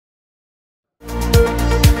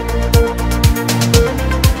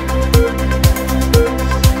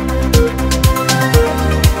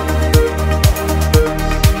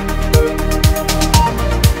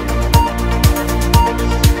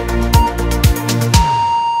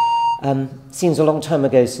Seems a long time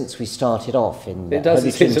ago since we started off in It does, Holy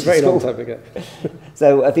it seems a very Trinity long School. time ago.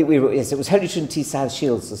 So I think yes, it was Holy Trinity South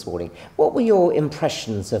Shields this morning. What were your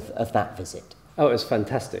impressions of that visit? Oh, it was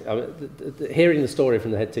fantastic. I mean, hearing the story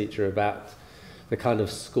from the head teacher about the kind of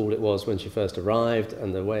school it was when she first arrived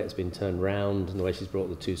and the way it's been turned round and the way she's brought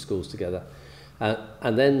the two schools together.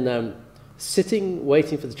 And then sitting,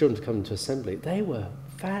 waiting for the children to come into assembly, they were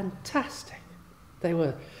fantastic. They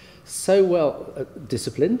were so well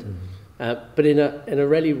disciplined, but in a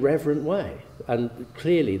really reverent way. And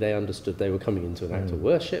clearly they understood they were coming into an act of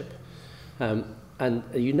worship. And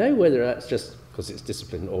you know whether that's just because it's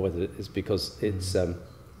discipline or whether it's because it's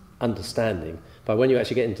understanding by when you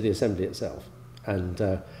actually get into the assembly itself. And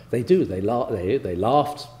they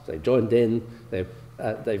laughed, they joined in, they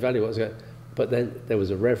value what's going on. But then there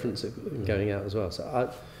was a reverence in going out as well. So I'm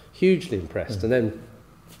hugely impressed. And then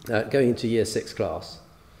going into year 6 class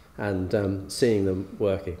and seeing them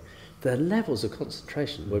working, the levels of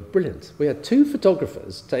concentration were brilliant. We had 2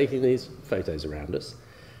 photographers taking these photos around us,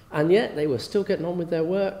 and yet they were still getting on with their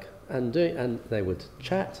work and they would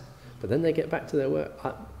chat, but then they get back to their work.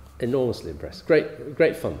 I'm enormously impressed.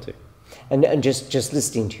 Great fun too. And just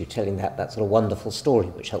listening to you telling that sort of wonderful story,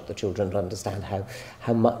 which helped the children to understand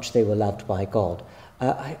how much they were loved by God,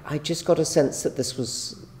 I just got a sense that this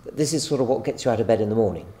is sort of what gets you out of bed in the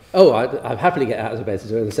morning. Oh, I happily get out of bed to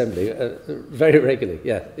do an assembly very regularly.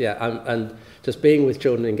 Yeah. And just being with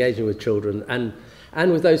children, engaging with children,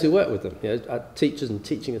 and with those who work with them. You know, our teachers and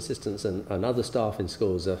teaching assistants and other staff in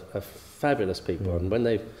schools are fabulous people, and when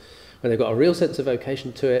they've got a real sense of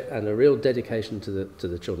vocation to it and a real dedication to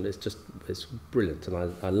the children, it's brilliant.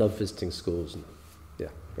 And I love visiting schools. And, yeah,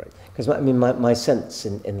 great. Because I mean, my sense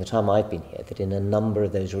in the time I've been here, that in a number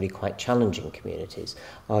of those really quite challenging communities,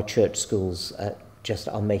 our church schools just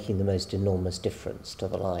are making the most enormous difference to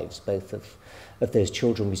the lives both of those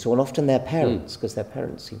children we saw, and often their parents, because their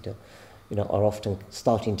parents seem to, are often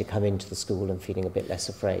starting to come into the school and feeling a bit less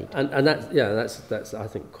afraid. And that's I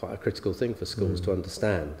think quite a critical thing for schools to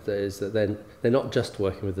understand. That is that then they're not just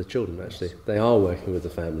working with the children. Actually, they are working with the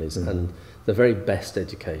families, and the very best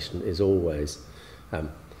education is always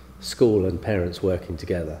school and parents working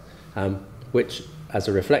together, which, as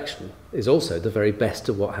a reflection, is also the very best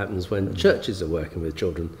of what happens when churches are working with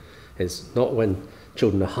children. It's not when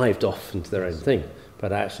children are hived off into their own thing,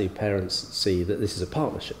 but actually parents see that this is a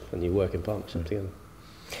partnership and you work in partnership together.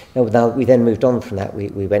 Now, we then moved on from that.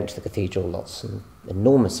 We went to the cathedral, lots and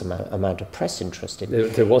enormous amount of press interest in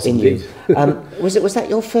there was in indeed. You. Was that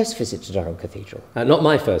your first visit to Durham Cathedral? Not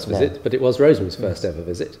my first visit, but it was Rosemary's first ever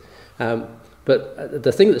visit. But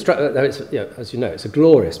the thing that struck, as you know, it's a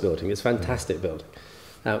glorious building. It's a fantastic building.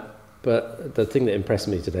 But the thing that impressed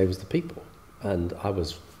me today was the people, and I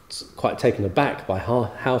was quite taken aback by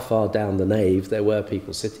how far down the nave there were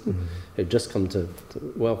people sitting who'd just come to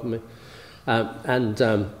welcome me.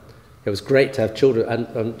 It was great to have children,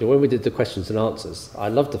 and when we did the questions and answers, I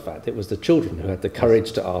loved the fact it was the children who had the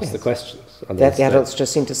courage to ask the questions. And the adults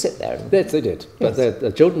just seemed to sit there. Yes, they did. But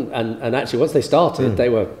the children, and actually once they started, they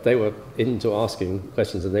were into asking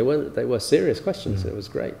questions, and they were serious questions. It was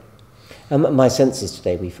great. My sense is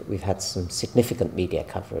today we've had some significant media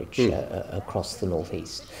coverage across the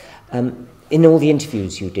northeast. In all the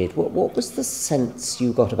interviews you did, what was the sense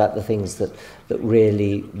you got about the things that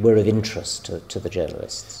really were of interest to the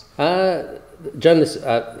journalists? Journalists,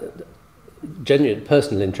 genuine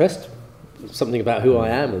personal interest, something about who I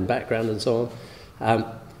am and background and so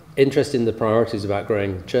on. Interest in the priorities about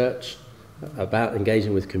growing the church, about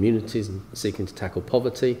engaging with communities and seeking to tackle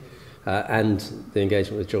poverty, and the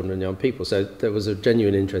engagement with children and young people. So there was a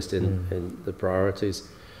genuine interest in the priorities.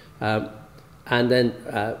 And then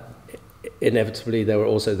inevitably there were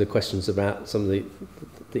also the questions about some of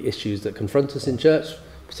the issues that confront us in church,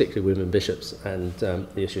 particularly women bishops, and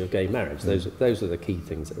the issue of gay marriage. Those are the key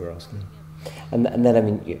things that we're asking. And then, I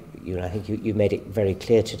mean, I think you made it very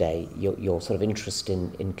clear today, your sort of interest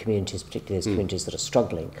in communities, particularly those communities that are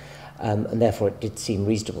struggling, and therefore it did seem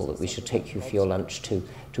reasonable that we should take you for your lunch to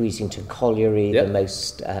Easington Colliery, the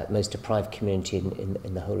most deprived community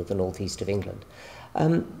in the whole of the northeast of England.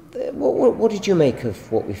 What did you make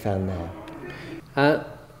of what we found there?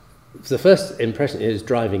 The first impression is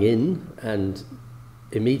driving in, and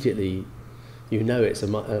immediately you know it's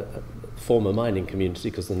a former mining community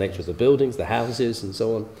because of the nature of the buildings, the houses and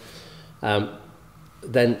so on.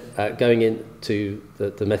 Then going into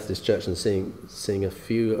the Methodist Church and seeing a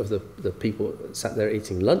few of the people sat there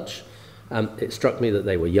eating lunch, it struck me that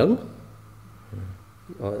they were young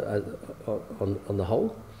on the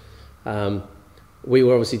whole. We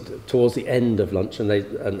were obviously towards the end of lunch, and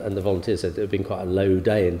the volunteers said it had been quite a low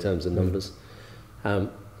day in terms of numbers.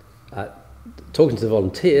 talking to the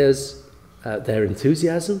volunteers, their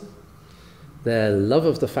enthusiasm, their love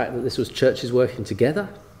of the fact that this was churches working together,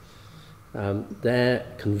 their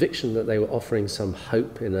conviction that they were offering some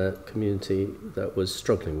hope in a community that was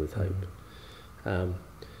struggling with hope.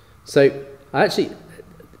 So it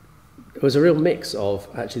was a real mix of,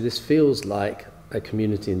 actually, this feels like a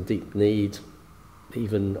community in deep need,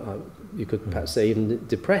 even, you could perhaps say, even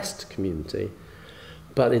depressed community,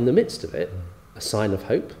 but in the midst of it, a sign of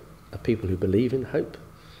hope, a people who believe in hope,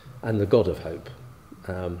 and the God of hope.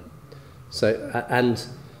 And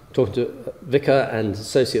talking to vicar and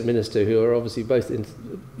associate minister, who are obviously both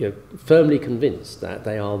firmly convinced that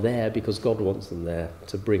they are there because God wants them there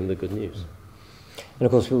to bring the good news. And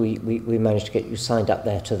of course, we managed to get you signed up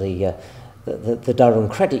there to the Durham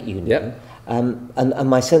Credit Union. Yep. And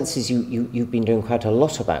my sense is you've been doing quite a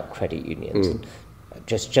lot about credit unions. And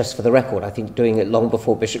just for the record, I think doing it long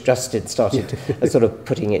before Bishop Justin started sort of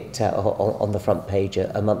putting it on the front page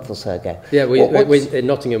a month or so ago. Yeah, we in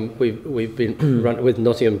Nottingham, we've been running with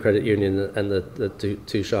Nottingham Credit Union and the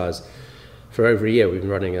two shires for over a year. We've been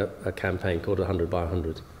running a campaign called 100 by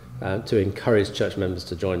 100 to encourage church members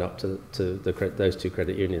to join up to those two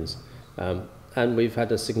credit unions. And we've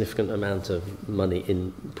had a significant amount of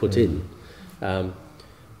money put in.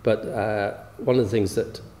 But one of the things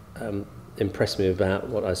that impressed me about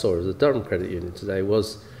what I saw as the Durham Credit Union today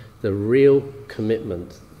was the real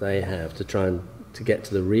commitment they have to to get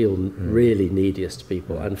to the really neediest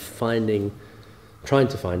people and trying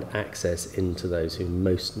to find access into those who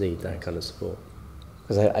most need that kind of support.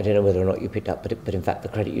 Because I don't know whether or not you picked up, but in fact the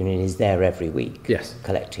credit union is there every week, yes,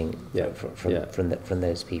 collecting from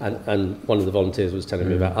those people. And one of the volunteers was telling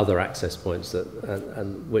me about other access points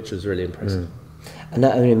which was really impressive. And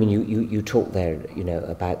I mean, you talk there,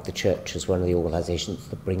 about the church as one of the organisations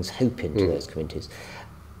that brings hope into those communities,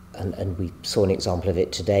 and we saw an example of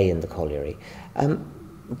it today in the colliery.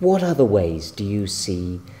 What other ways do you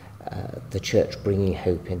see the church bringing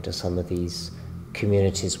hope into some of these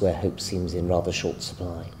communities where hope seems in rather short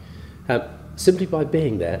supply? Simply by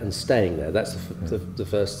being there and staying there. That's the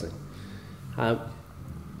first thing.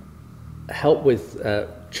 Help with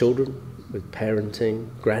children, with parenting,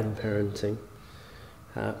 grandparenting.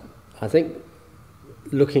 I think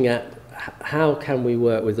looking at how can we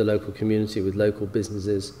work with the local community, with local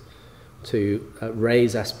businesses, to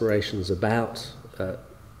raise aspirations about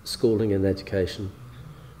schooling and education.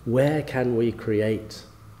 Where can we create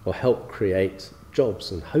or help create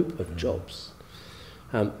jobs and hope of jobs?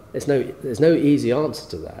 There's no easy answer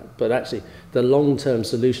to that, but actually the long-term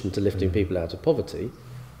solution to lifting people out of poverty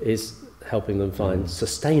is helping them find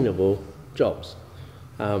sustainable jobs.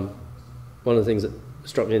 One of the things that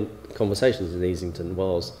struck me in conversations in Easington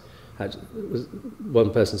was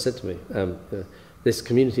one person said to me, this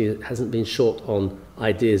community hasn't been short on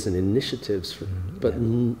ideas and initiatives, but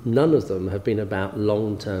none of them have been about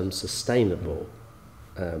long-term sustainable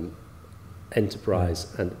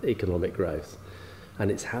enterprise and economic growth. And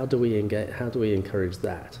it's how do we encourage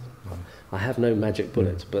that? I have no magic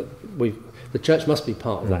bullet, but the church must be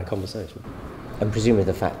part of that conversation. And presumably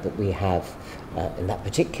the fact that we have, in that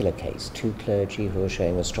particular case, two clergy who are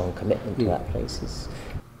showing a strong commitment to that place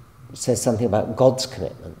says something about God's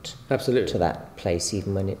commitment to that place,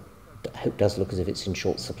 even when it does look as if it's in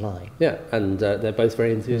short supply. Yeah, and they're both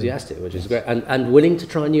very enthusiastic, which is great, and willing to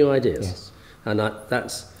try new ideas. Yes.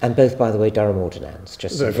 And both, by the way, Durham Ordinands.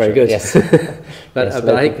 Just very good. Yes, but yes,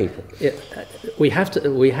 I think people. We have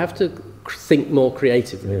to think more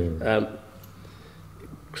creatively.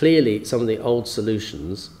 Clearly, some of the old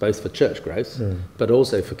solutions, both for church growth, but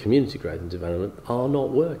also for community growth and development, are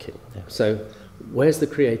not working. Yeah. So, where's the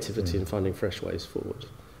creativity in finding fresh ways forward?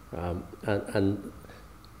 And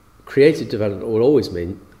creative development will always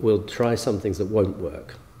mean we'll try some things that won't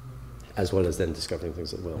work, as well as then discovering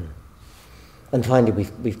things that will. And finally,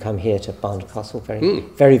 we've come here to Barnard Castle,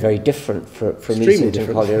 very, very different from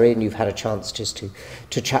Easington Colliery, and you've had a chance just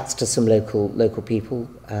to chat to some local people.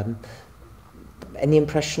 Any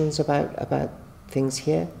impressions about things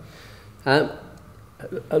here? A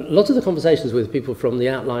lot of the conversations with people from the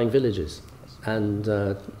outlying villages, and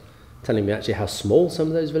telling me actually how small some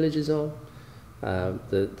of those villages are,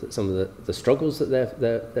 some of the struggles that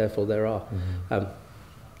therefore there are.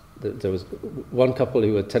 There was one couple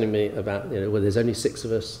who were telling me about, there's only 6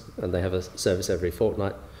 of us and they have a service every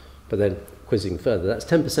fortnight, but then quizzing further, that's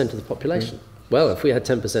 10% of the population. Well, if we had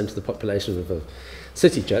 10% of the population of a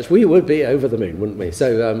city church, we would be over the moon, wouldn't we?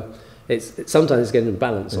 So it's sometimes getting a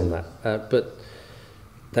balance on that. But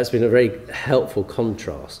that's been a very helpful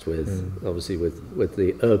contrast with, obviously, with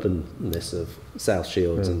the urbanness of South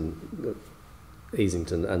Shields and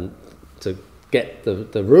Easington, and to get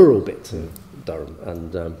the rural bit to Durham,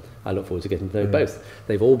 and I look forward to getting to know both.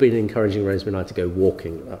 They've all been encouraging Rosemary and I to go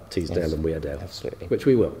walking up Teesdale and Weardale. Absolutely. Which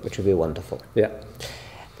we will. Which will be wonderful. Yeah.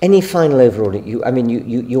 Any final overall? You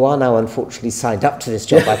are now unfortunately signed up to this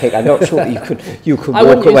job. I think I'm not sure that you could I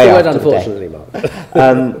walk away wouldn't after use the word unfortunately,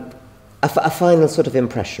 Mark. A final sort of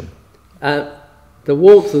impression. The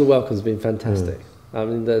warmth of the welcome has been fantastic. I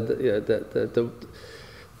mean,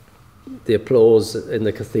 the applause in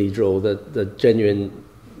the cathedral, the genuine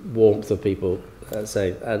warmth of people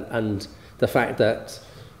saying, and the fact that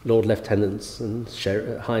Lord Lieutenants and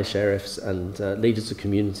High Sheriffs and leaders of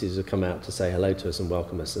communities have come out to say hello to us and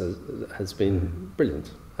welcome us has been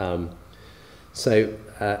brilliant.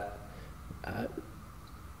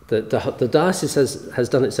 The diocese has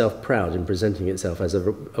done itself proud in presenting itself as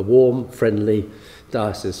a warm, friendly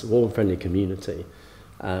diocese, warm, friendly community.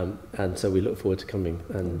 And so we look forward to coming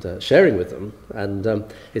and sharing with them.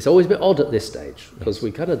 And it's always a bit odd at this stage because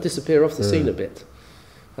we kind of disappear off the scene a bit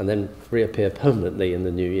and then reappear permanently in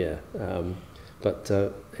the new year. But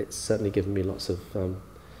it's certainly given me lots of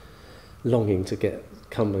longing to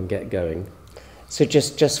come and get going. So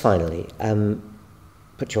just finally,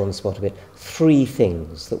 put you on the spot a bit, 3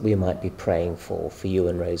 things that we might be praying for you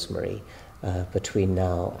and Rosemary between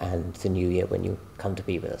now and the new year when you come to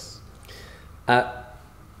be with us.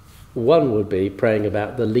 One would be praying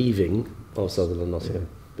about the leaving of Sutherland Nottingham,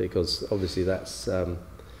 because obviously that's going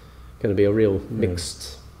to be a real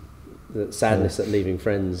mixed sadness at leaving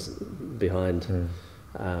friends behind.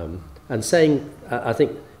 And saying, I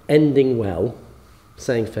think, ending well,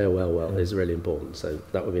 saying farewell well is really important. So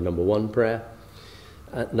that would be number 1 prayer.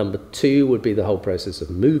 Number 2 would be the whole process of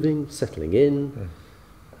moving, settling in.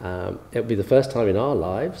 It would be the first time in our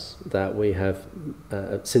lives that we have,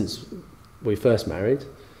 since we first married,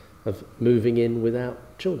 of moving in without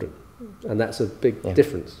children, and that's a big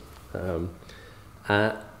difference. And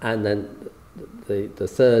then the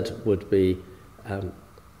third would be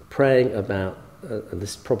praying about, and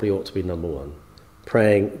this probably ought to be number 1,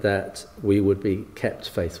 praying that we would be kept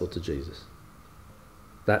faithful to Jesus.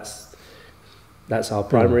 That's our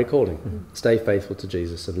primary calling. Stay faithful to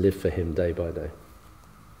Jesus and live for him day by day.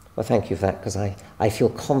 Well, thank you for that, because I feel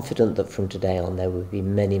confident that from today on there will be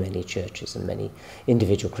many, many churches and many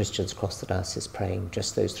individual Christians across the diocese praying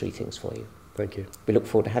just those 3 things for you. Thank you. We look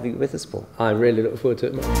forward to having you with us, Paul. I really look forward to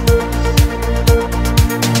it,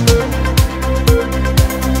 Mark.